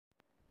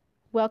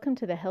Welcome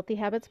to the Healthy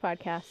Habits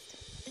Podcast.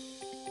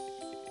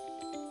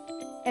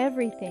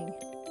 Everything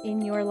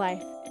in your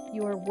life,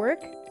 your work,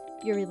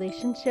 your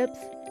relationships,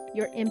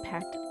 your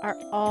impact are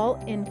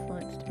all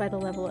influenced by the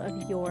level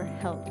of your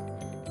health.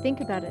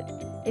 Think about it.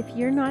 If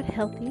you're not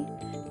healthy,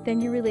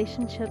 then your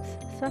relationships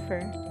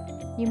suffer.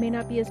 You may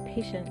not be as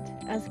patient,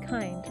 as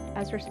kind,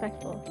 as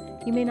respectful.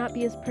 You may not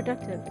be as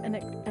productive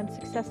and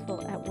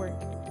successful at work.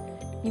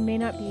 You may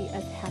not be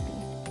as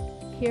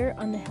happy. Here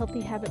on the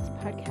Healthy Habits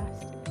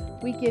Podcast,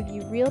 we give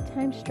you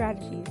real-time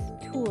strategies,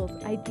 tools,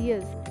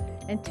 ideas,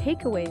 and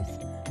takeaways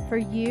for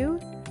you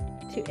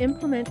to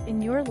implement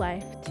in your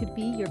life to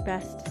be your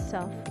best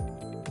self.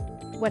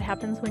 What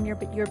happens when you're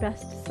your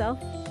best self?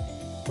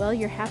 Well,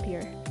 you're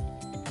happier.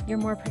 You're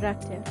more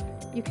productive.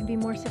 You can be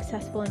more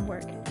successful in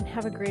work and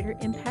have a greater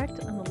impact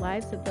on the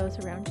lives of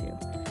those around you.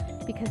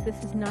 Because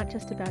this is not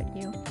just about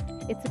you.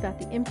 It's about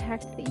the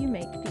impact that you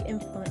make, the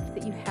influence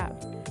that you have,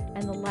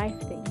 and the life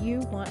that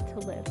you want to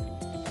live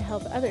to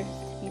help others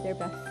to be their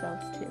best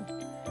selves too.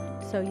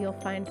 So you'll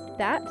find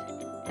that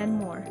and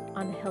more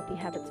on the Healthy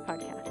Habits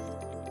Podcast.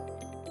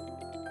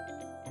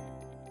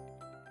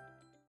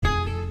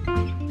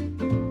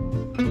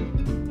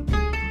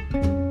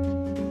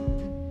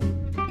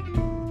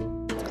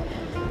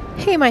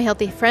 Hey, my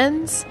healthy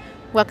friends.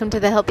 Welcome to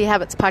the Healthy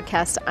Habits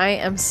Podcast. I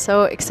am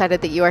so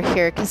excited that you are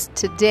here because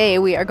today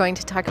we are going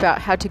to talk about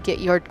how to get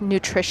your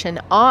nutrition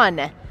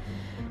on.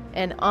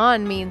 And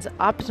on means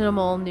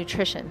optimal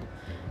nutrition.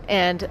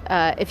 And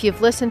if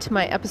you've listened to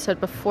my episode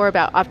before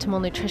about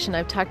optimal nutrition,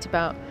 I've talked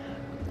about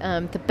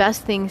the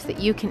best things that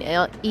you can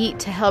eat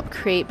to help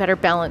create better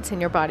balance in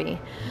your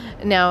body.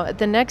 Now,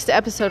 the next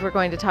episode we're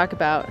going to talk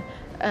about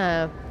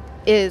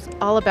is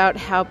all about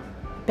how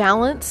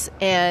balance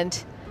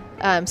and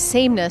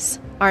sameness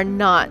are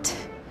not,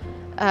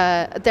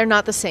 they're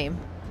not the same,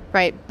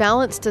 right?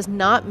 Balance does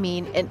not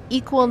mean an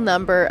equal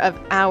number of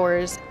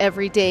hours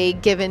every day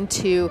given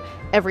to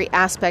every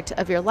aspect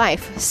of your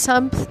life.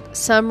 Some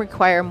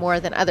require more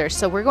than others.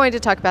 So we're going to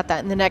talk about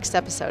that in the next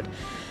episode,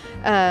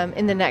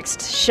 in the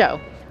next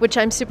show, which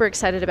I'm super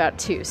excited about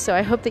too. So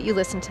I hope that you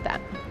listen to that.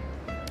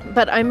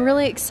 But I'm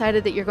really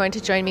excited that you're going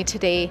to join me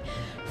today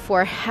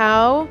for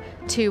how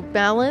to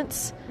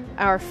balance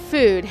our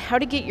food, how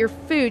to get your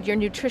food, your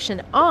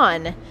nutrition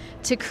on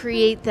to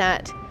create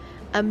that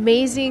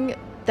amazing,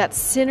 that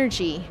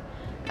synergy,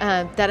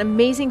 that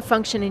amazing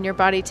function in your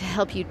body to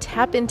help you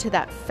tap into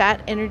that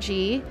fat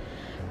energy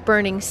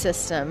burning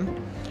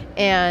system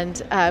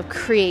and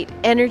create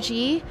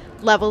energy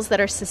levels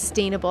that are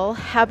sustainable,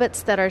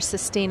 habits that are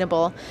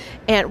sustainable,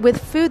 and with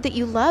food that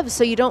you love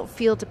so you don't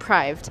feel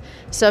deprived.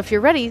 So if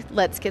you're ready,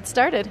 let's get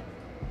started.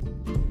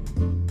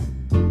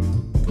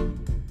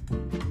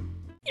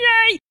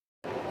 Yay!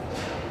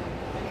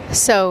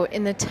 So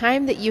in the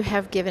time that you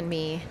have given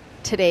me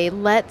today,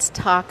 let's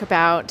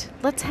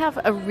have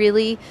a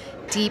really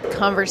deep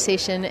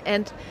conversation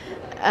and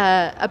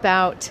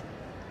about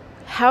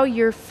how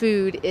your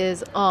food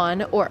is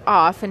on or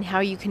off and how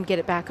you can get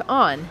it back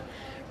on.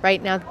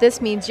 Right now, this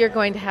means you're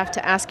going to have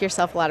to ask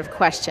yourself a lot of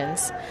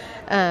questions.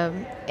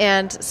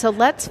 And so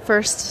let's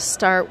first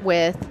start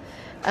with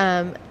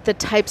the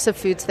types of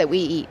foods that we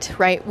eat,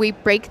 right? We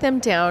break them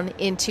down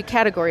into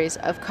categories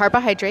of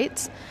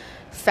carbohydrates,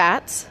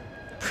 fats,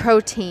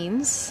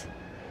 proteins,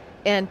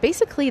 and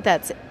basically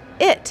that's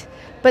it.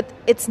 But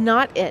it's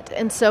not it.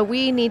 And so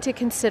we need to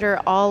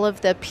consider all of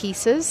the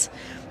pieces.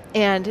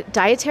 And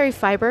dietary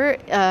fiber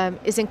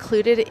is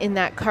included in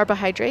that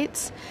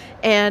carbohydrates.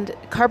 And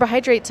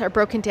carbohydrates are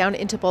broken down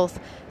into both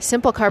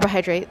simple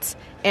carbohydrates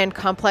and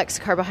complex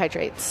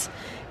carbohydrates.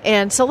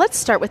 And so let's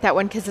start with that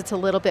one because it's a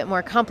little bit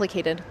more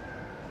complicated.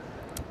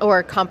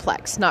 Or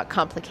complex, not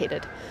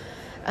complicated.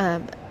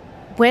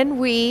 When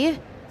we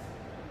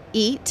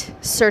eat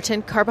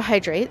certain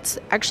carbohydrates,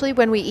 actually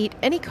when we eat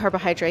any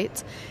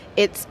carbohydrates,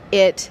 it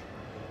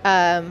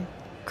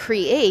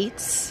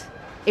creates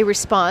a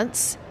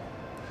response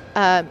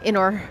in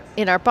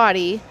our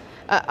body.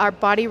 Our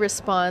body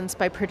responds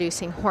by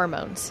producing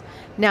hormones.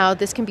 Now,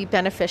 this can be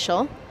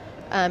beneficial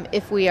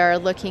if we are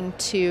looking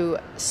to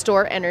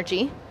store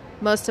energy.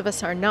 Most of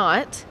us are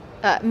not.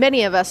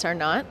 Many of us are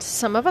not.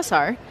 Some of us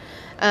are.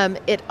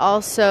 It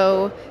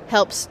also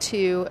helps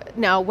to,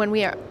 now when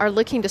we are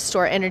looking to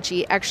store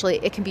energy, actually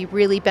it can be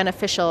really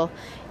beneficial.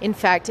 In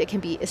fact, it can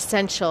be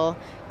essential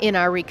in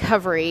our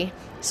recovery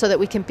so that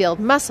we can build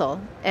muscle.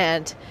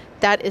 And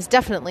that is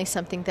definitely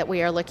something that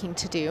we are looking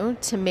to do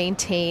to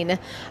maintain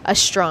a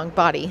strong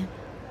body.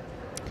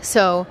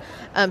 So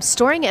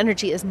storing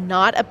energy is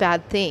not a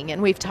bad thing.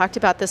 And we've talked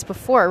about this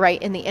before,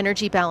 right? In the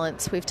energy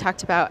balance, we've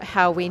talked about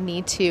how we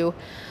need to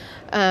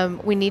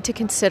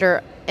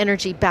consider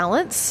energy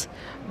balance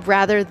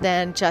rather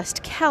than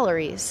just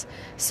calories.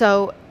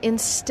 So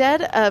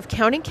instead of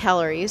counting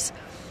calories,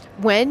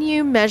 when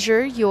you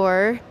measure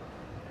your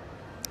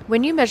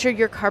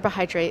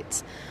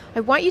carbohydrates, I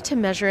want you to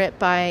measure it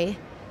by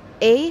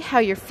A, how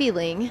you're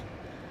feeling,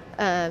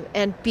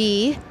 and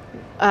B,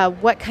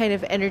 what kind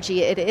of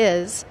energy it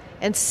is,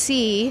 and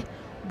C,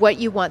 what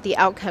you want the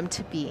outcome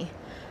to be.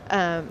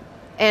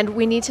 And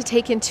we need to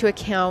take into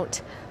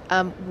account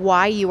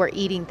why you are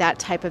eating that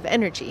type of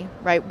energy,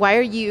 right? Why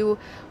are you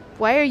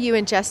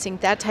ingesting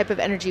that type of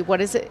energy?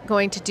 What is it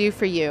going to do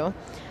for you?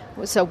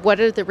 So what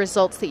are the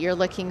results that you're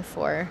looking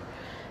for?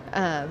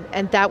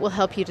 And that will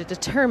help you to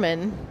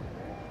determine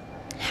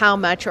how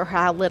much or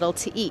how little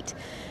to eat.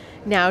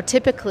 Now,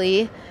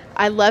 typically,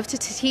 I love to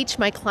teach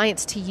my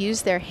clients to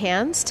use their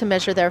hands to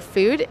measure their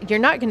food. You're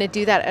not going to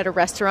do that at a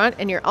restaurant,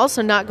 and you're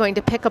also not going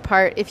to pick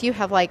apart, if you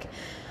have like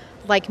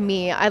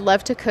me, I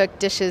love to cook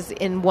dishes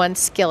in one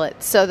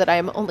skillet so that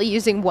I'm only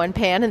using one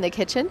pan in the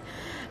kitchen.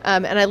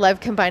 And I love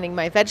combining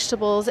my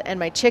vegetables and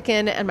my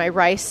chicken and my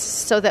rice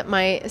so that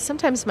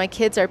sometimes my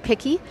kids are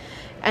picky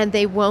and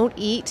they won't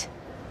eat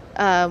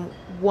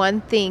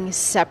one thing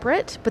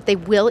separate, but they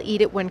will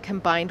eat it when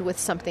combined with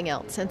something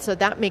else. And so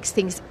that makes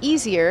things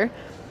easier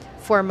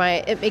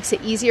it makes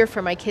it easier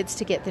for my kids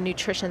to get the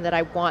nutrition that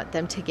I want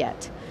them to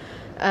get.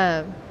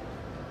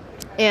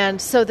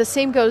 And so the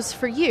same goes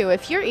for you.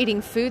 If you're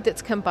eating food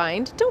that's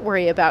combined, don't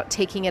worry about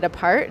taking it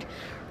apart,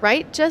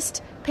 right?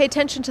 Just pay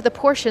attention to the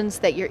portions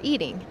that you're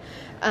eating.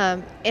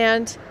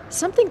 And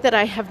something that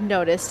I have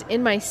noticed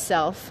in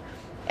myself,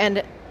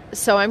 and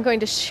so I'm going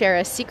to share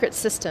a secret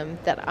system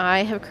that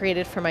I have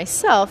created for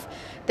myself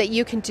that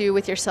you can do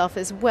with yourself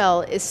as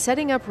well, is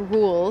setting up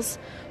rules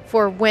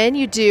for when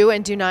you do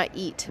and do not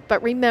eat.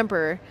 But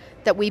remember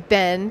that we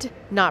bend,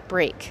 not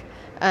break.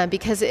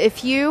 Because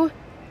if you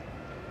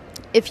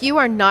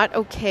are not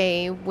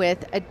okay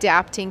with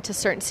adapting to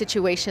certain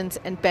situations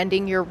and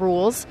bending your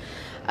rules,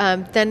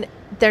 then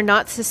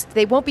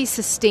they won't be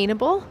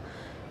sustainable,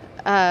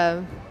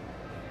 and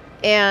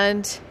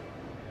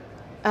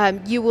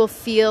you will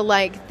feel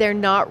like they're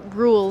not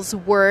rules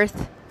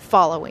worth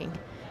following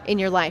in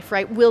your life,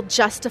 right? We'll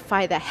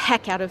justify the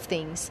heck out of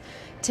things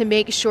to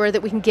make sure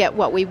that we can get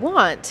what we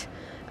want.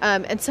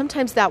 And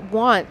sometimes that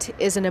want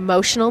is an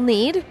emotional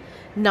need,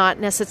 not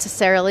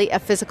necessarily a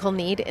physical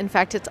need. In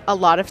fact, a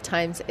lot of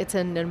times it's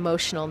an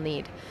emotional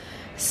need.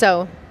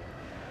 So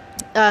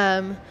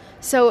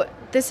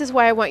this is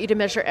why I want you to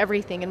measure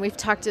everything. And we've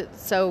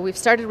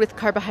started with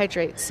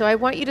carbohydrates. So I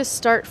want you to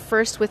start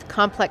first with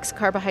complex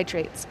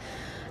carbohydrates.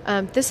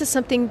 This is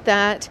something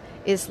that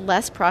is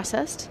less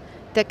processed,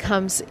 that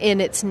comes in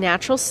its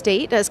natural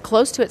state, as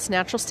close to its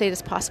natural state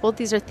as possible.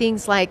 These are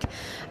things like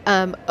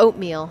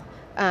oatmeal,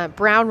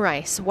 brown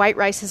rice. White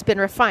rice has been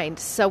refined.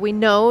 So we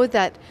know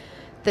that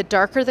the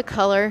darker the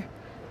color,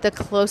 the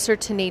closer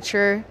to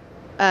nature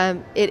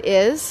it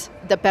is,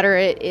 the better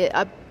it is.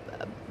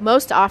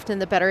 Most often,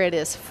 the better it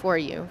is for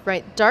you,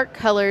 right? Dark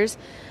colors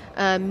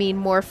mean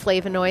more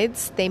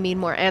flavonoids. They mean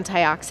more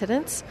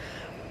antioxidants.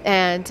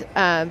 And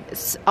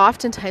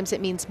oftentimes it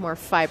means more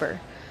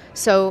fiber.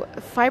 So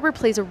fiber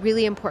plays a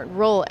really important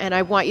role, and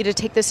I want you to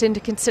take this into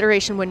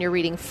consideration when you're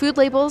reading food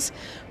labels,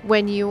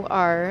 when you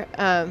are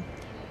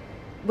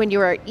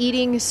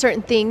eating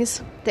certain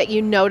things, that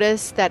you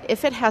notice that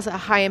if it has a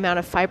high amount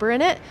of fiber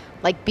in it,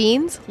 like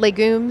beans,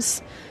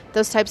 legumes,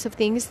 those types of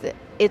things, that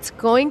it's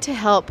going to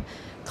help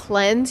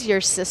cleanse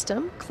your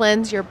system,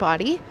 cleanse your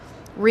body,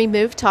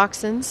 remove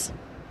toxins.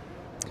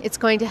 It's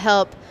going to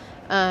help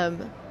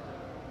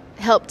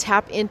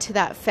tap into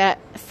that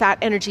fat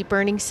energy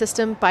burning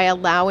system by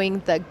allowing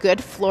the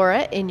good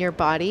flora in your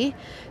body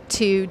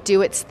to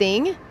do its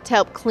thing, to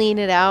help clean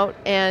it out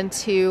and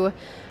to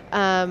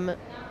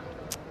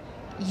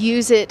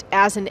use it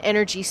as an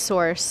energy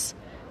source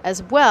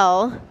as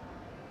well,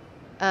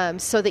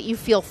 so that you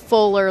feel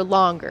fuller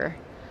longer.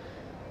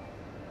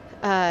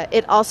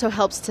 It also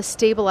helps to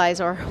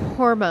stabilize our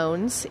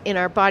hormones in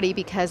our body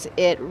because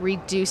it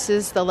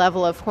reduces the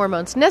level of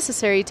hormones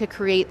necessary to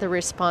create the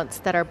response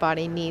that our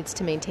body needs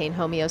to maintain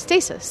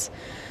homeostasis.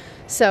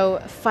 So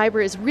fiber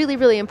is really,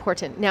 really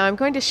important. Now I'm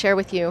going to share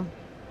with you.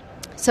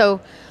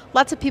 So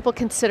lots of people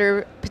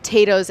consider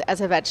potatoes as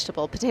a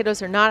vegetable.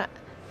 Potatoes are not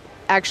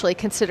actually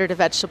considered a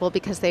vegetable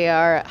because they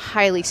are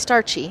highly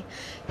starchy.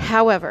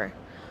 However,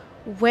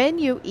 when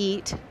you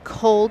eat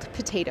cold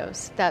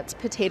potatoes, that's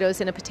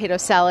potatoes in a potato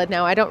salad.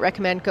 Now, I don't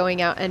recommend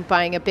going out and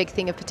buying a big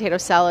thing of potato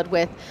salad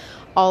with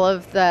all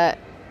of the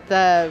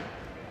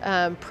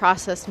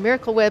processed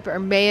Miracle Whip or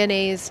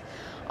mayonnaise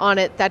on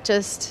it. That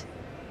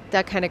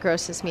kind of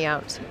grosses me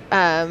out.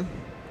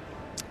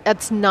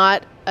 That's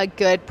not a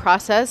good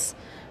process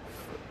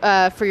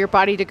for your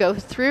body to go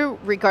through,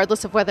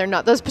 regardless of whether or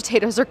not those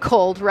potatoes are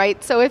cold,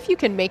 right? So if you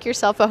can make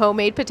yourself a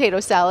homemade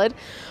potato salad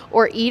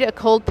or eat a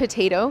cold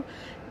potato,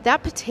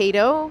 that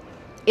potato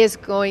has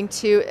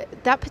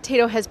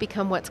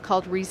become what's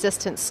called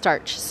resistant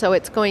starch. So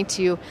it's going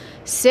to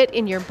sit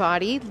in your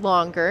body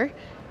longer.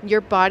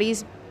 Your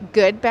body's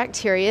good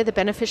bacteria, the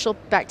beneficial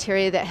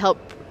bacteria that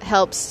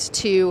helps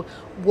to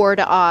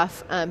ward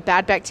off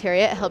bad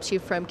bacteria. It helps you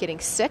from getting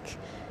sick.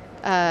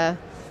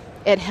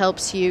 It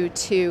helps you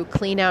to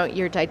clean out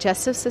your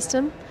digestive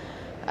system.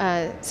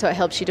 So it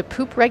helps you to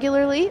poop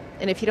regularly.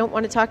 And if you don't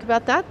want to talk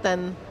about that,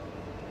 then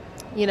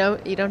you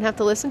don't have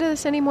to listen to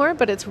this anymore,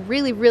 but it's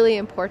really, really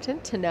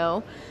important to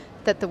know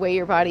that the way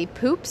your body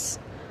poops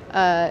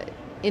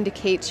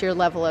indicates your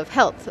level of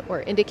health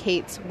or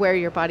indicates where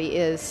your body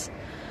is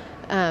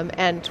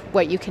and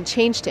what you can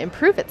change to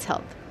improve its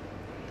health.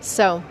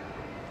 So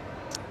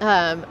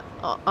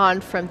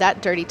on from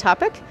that dirty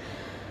topic,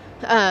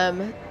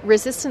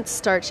 resistant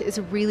starch is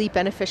really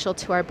beneficial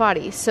to our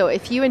body. So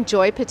if you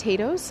enjoy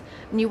potatoes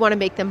and you want to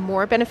make them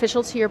more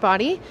beneficial to your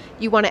body,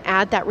 you want to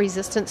add that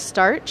resistant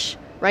starch,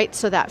 right?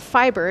 So that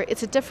fiber,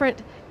 it's a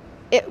different,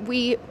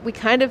 we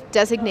kind of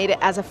designate it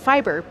as a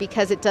fiber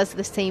because it does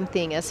the same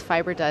thing as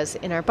fiber does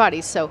in our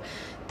bodies. So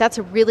that's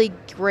a really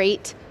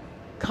great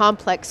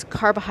complex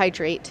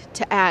carbohydrate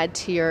to add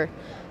to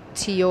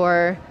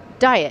your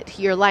diet,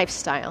 your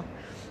lifestyle.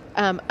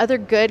 Other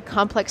good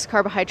complex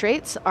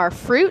carbohydrates are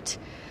fruit.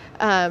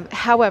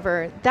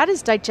 However, that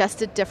is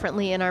digested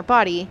differently in our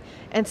body,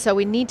 and so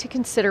we need to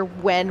consider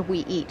when we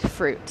eat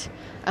fruit.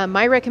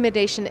 My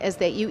recommendation is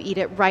that you eat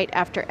it right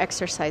after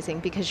exercising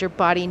because your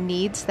body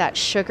needs that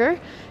sugar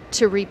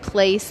to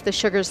replace the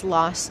sugars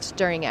lost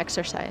during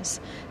exercise.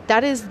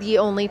 That is the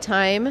only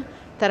time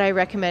that I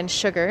recommend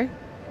sugar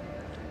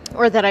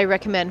or that I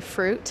recommend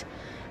fruit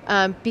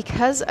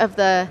because of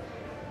the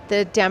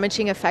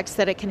damaging effects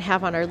that it can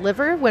have on our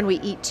liver when we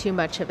eat too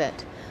much of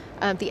it.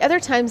 The other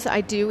times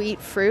I do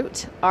eat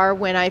fruit are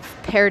when I've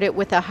paired it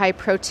with a high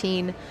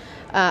protein,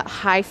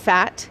 high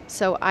fat.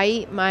 So I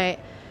eat my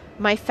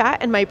fat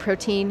and my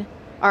protein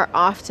are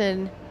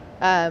often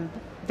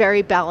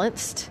very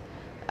balanced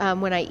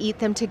when I eat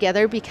them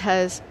together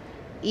because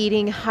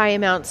eating high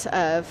amounts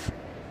of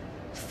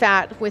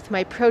fat with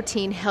my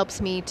protein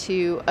helps me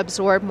to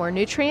absorb more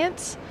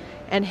nutrients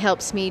and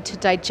helps me to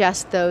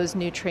digest those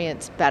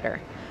nutrients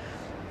better.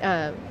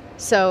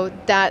 So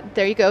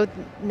there you go.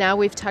 Now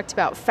we've talked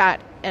about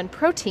fat and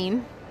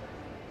protein.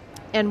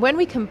 And when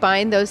we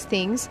combine those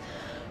things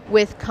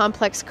with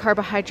complex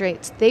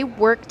carbohydrates, they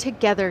work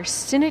together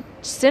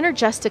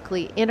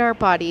synergistically in our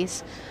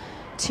bodies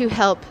to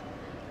help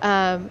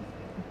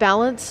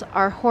balance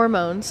our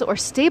hormones or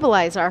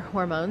stabilize our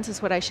hormones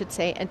is what I should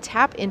say, and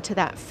tap into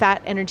that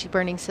fat energy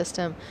burning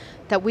system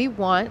that we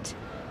want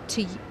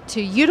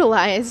to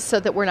utilize so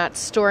that we're not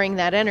storing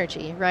that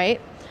energy, right?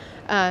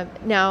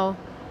 Now,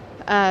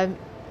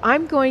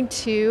 I'm going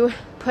to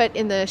put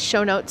in the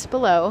show notes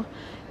below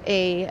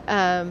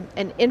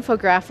an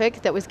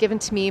infographic that was given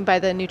to me by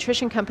the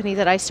nutrition company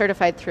that I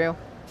certified through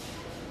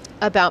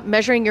about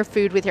measuring your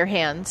food with your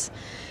hands.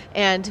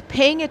 And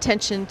paying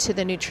attention to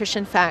the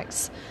nutrition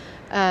facts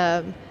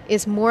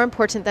is more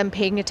important than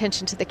paying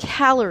attention to the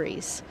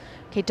calories.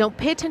 Okay, don't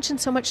pay attention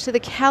so much to the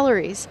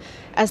calories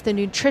as the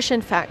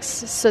nutrition facts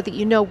so that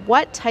you know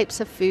what types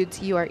of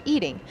foods you are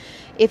eating.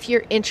 If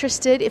you're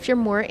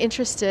more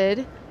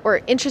interested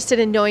or interested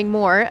in knowing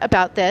more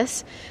about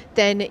this,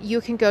 then you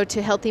can go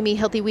to Healthy Me,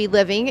 Healthy We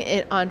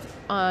Living on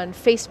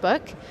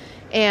Facebook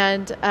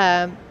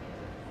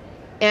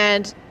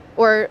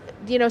or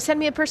send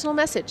me a personal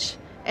message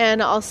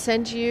and I'll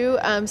send you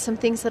some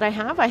things that I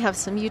have. I have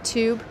some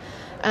YouTube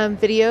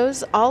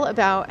videos all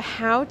about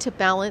how to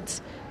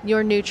balance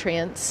your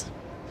nutrients.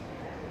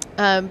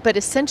 But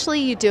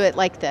essentially you do it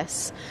like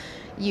this.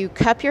 You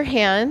cup your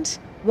hand.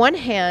 One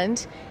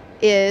hand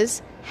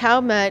is how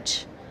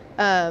much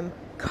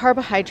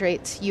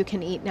carbohydrates you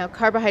can eat. Now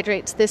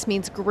carbohydrates, this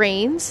means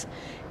grains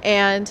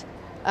and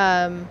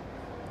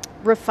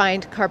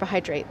refined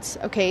carbohydrates.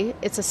 Okay,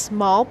 it's a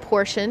small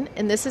portion,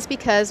 and this is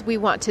because we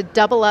want to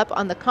double up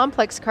on the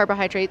complex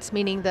carbohydrates,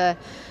 meaning the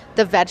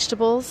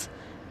vegetables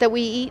that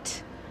we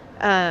eat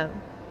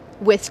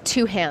with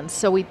two hands.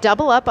 So we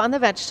double up on the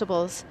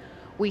vegetables,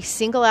 we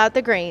single out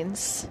the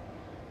grains,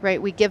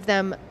 right? We give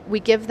them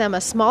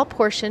a small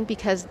portion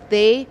because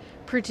they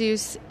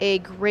produce a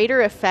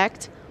greater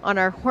effect on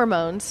our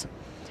hormones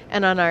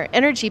and on our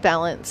energy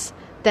balance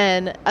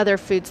than other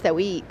foods that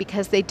we eat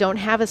because they don't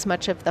have as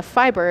much of the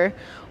fiber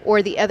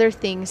or the other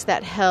things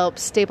that help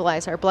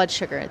stabilize our blood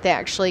sugar. They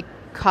actually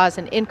cause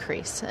an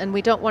increase, and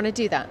we don't want to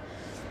do that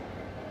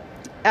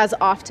as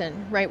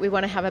often, right? We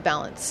want to have a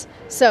balance.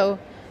 So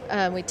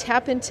we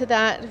tap into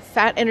that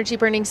fat energy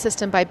burning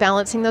system by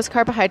balancing those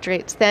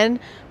carbohydrates. Then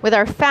with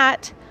our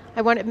fat,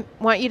 I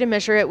want you to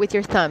measure it with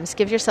your thumbs.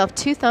 Give yourself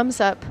 2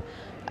 thumbs up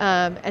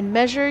and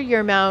measure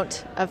your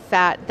amount of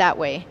fat that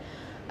way.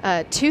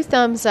 2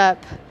 thumbs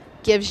up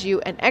gives you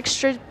an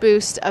extra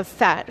boost of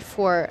fat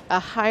for a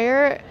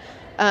higher,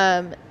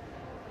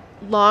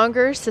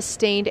 longer,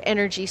 sustained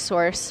energy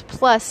source.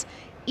 Plus,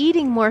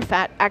 eating more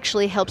fat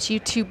actually helps you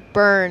to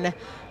burn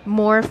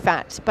more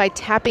fat by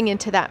tapping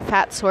into that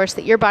fat source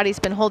that your body's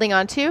been holding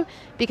on to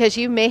because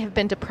you may have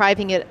been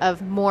depriving it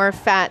of more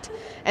fat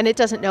and it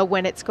doesn't know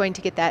when it's going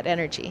to get that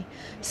energy.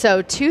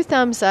 So 2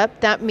 thumbs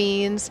up, that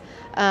means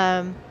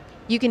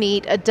you can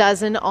eat a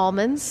dozen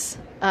almonds.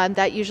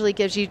 That usually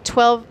gives you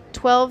 12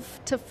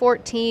 to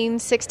 14,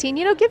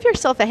 16. Give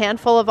yourself a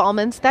handful of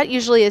almonds. That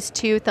usually is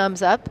 2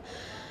 thumbs up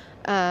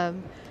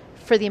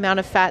for the amount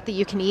of fat that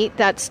you can eat.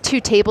 That's 2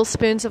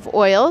 tablespoons of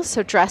oil,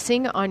 so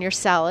dressing on your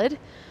salad.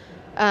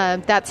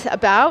 That's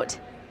about,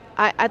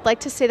 I'd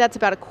like to say that's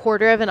about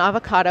 1/4 of an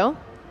avocado.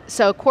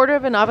 So 1/4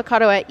 of an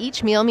avocado at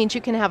each meal means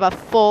you can have a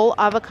full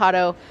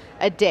avocado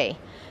a day.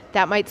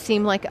 That might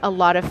seem like a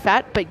lot of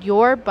fat, but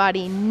your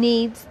body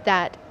needs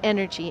that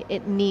energy.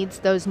 It needs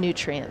those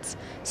nutrients.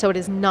 So it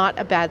is not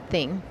a bad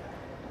thing.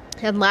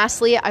 And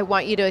lastly, I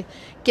want you to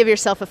give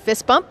yourself a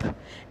fist bump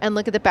and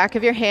look at the back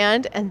of your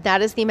hand, and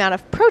that is the amount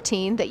of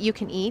protein that you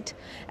can eat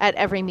at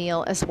every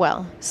meal as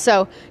well.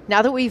 So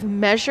now that we've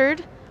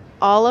measured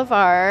all of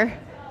our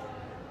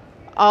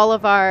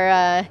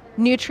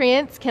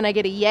nutrients, can I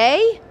get a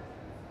yay?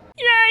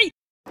 Yay!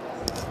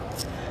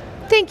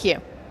 Thank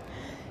you.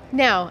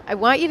 Now, I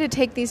want you to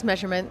take these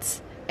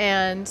measurements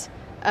and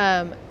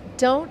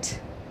don't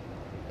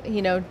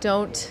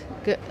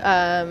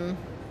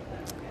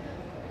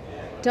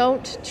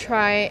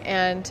try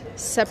and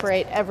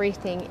separate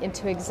everything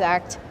into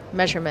exact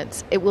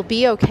measurements. It will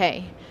be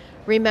okay.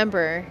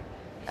 Remember,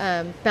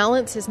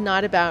 balance is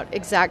not about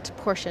exact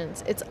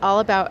portions. It's all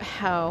about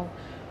how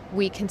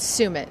we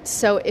consume it.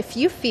 So if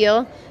you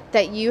feel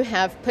that you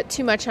have put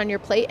too much on your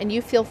plate and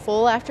you feel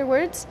full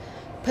afterwards,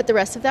 put the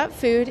rest of that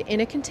food in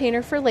a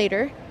container for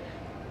later.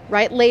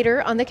 Write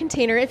later on the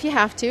container if you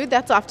have to.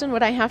 That's often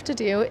what I have to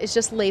do, is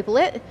just label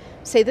it.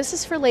 Say this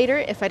is for later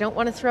if I don't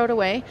want to throw it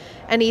away,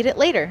 and eat it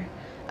later.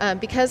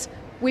 Because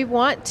we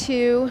want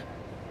to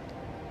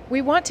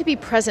be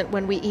present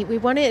when we eat. We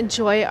want to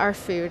enjoy our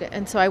food.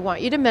 And so I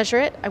want you to measure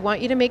it. I want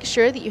you to make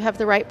sure that you have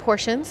the right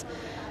portions.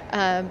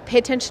 Pay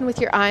attention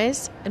with your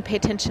eyes and pay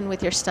attention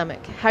with your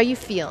stomach. How you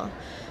feel.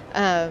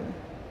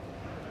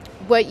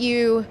 What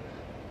you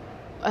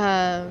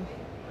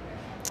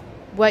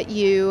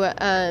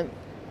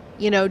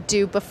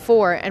do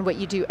before and what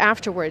you do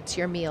afterwards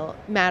your meal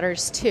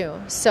matters too.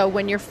 So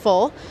when you're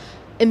full,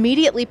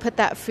 immediately put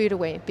that food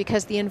away,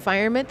 because the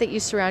environment that you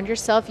surround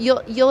yourself,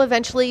 you'll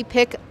eventually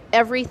pick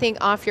everything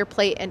off your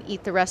plate and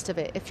eat the rest of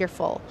it if you're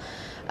full,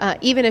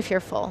 even if you're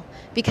full,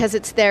 because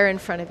it's there in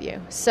front of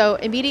you. So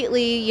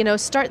immediately,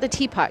 start the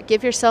teapot.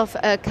 Give yourself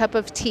a cup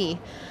of tea.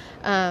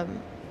 Put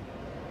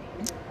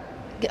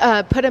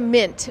a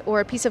mint or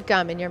a piece of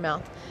gum in your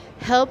mouth.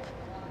 Help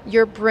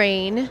your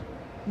brain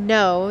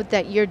know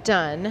that you're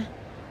done,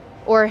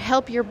 or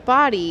help your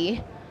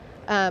body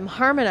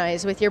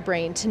harmonize with your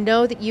brain to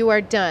know that you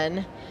are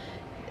done,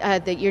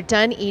 that you're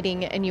done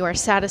eating and you are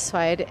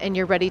satisfied and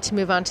you're ready to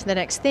move on to the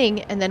next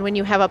thing. And then when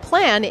you have a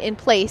plan in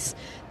place,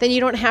 then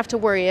you don't have to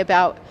worry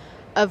about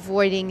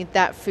avoiding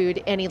that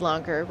food any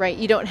longer, right?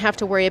 You don't have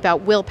to worry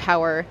about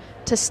willpower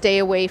to stay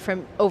away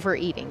from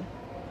overeating.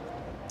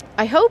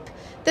 I hope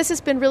this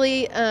has been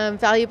really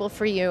valuable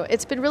for you.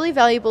 It's been really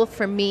valuable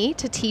for me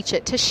to teach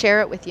it, to share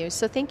it with you.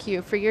 So thank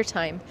you for your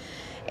time.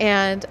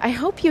 And I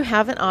hope you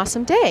have an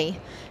awesome day.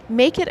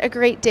 Make it a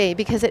great day,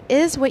 because it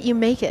is what you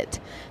make it.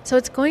 So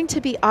it's going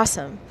to be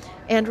awesome.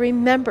 And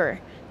remember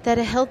that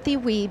a healthy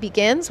we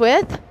begins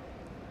with,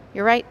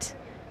 you're right,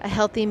 a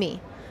healthy me.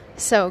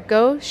 So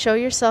go show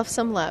yourself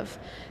some love.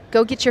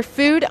 Go get your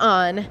food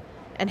on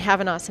and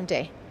have an awesome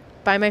day.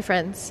 Bye, my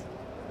friends.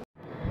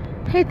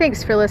 Hey,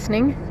 thanks for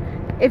listening.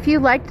 If you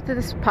liked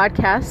this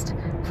podcast,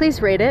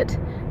 please rate it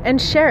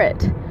and share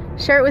it.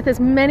 Share it with as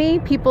many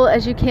people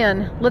as you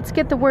can. Let's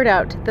get the word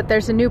out that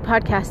there's a new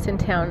podcast in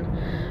town.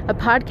 A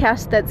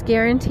podcast that's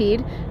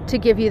guaranteed to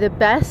give you the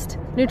best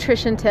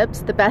nutrition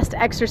tips, the best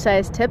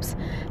exercise tips,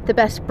 the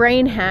best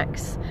brain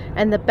hacks,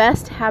 and the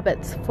best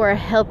habits for a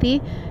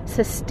healthy,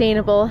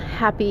 sustainable,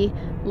 happy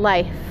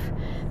life.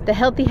 The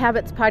Healthy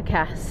Habits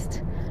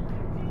Podcast.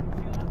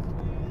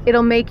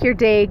 It'll make your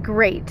day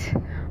great.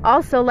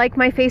 Also, like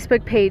my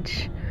Facebook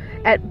page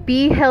at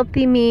Be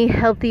Healthy Me,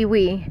 Healthy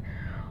We,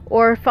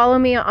 or follow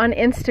me on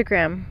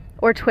Instagram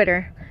or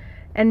Twitter,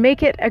 and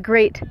make it a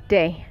great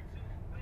day.